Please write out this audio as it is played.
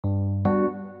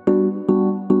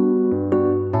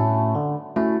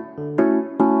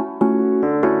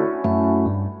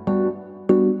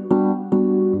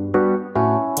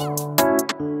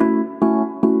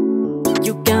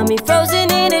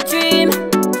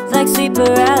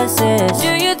paralysis. Do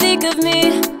you think of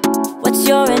me? What's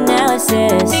your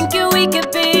analysis? Thinking we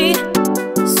could be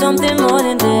something more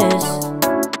than this.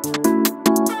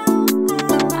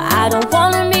 I don't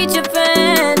wanna meet your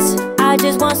friends, I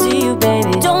just wanna see you,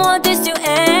 baby. Don't want this to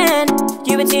end,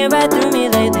 you've been seeing right through me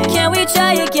lately. Can we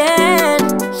try again?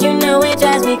 You know it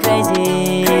drives me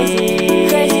crazy, crazy,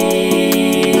 crazy.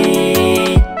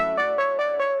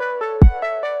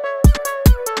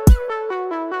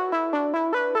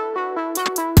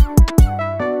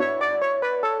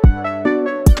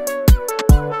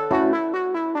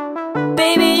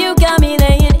 Baby, you got me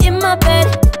laying in my bed,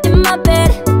 in my bed.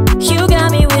 You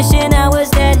got me wishing I was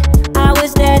dead, I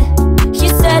was dead. You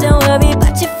said don't worry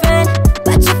about your friend,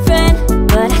 about your friend.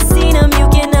 But I seen him, you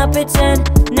cannot pretend,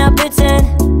 not pretend.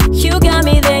 You got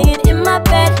me laying in my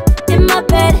bed, in my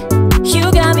bed.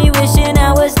 You got me wishing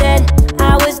I was dead,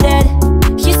 I was dead.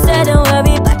 You said don't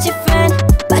worry about your friend,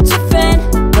 about your friend.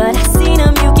 But I seen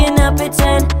him, you cannot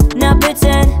pretend, not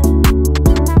pretend.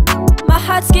 My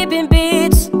heart's skipping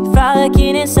beats,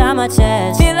 frolicking inside my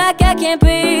chest. Feel like I can't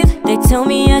breathe, they tell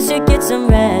me I should get some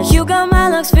rest. You got my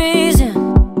lungs freezing,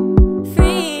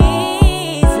 freezing.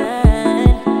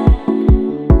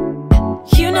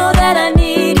 You know that I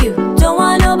need you, don't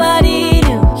want nobody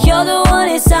new. You're the one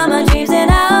inside my dreams and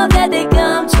I hope that they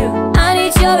come true. I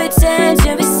need your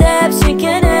attention, reception,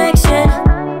 connection.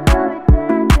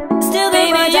 Still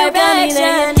baby, you got me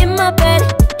laying in my bed,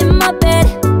 in my bed.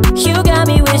 You got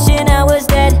me wishing I was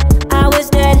dead, I was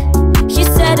dead. You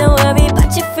said don't worry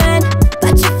about your friend,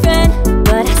 about your friend.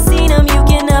 But I seen him, you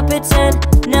cannot pretend,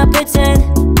 not pretend.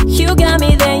 You got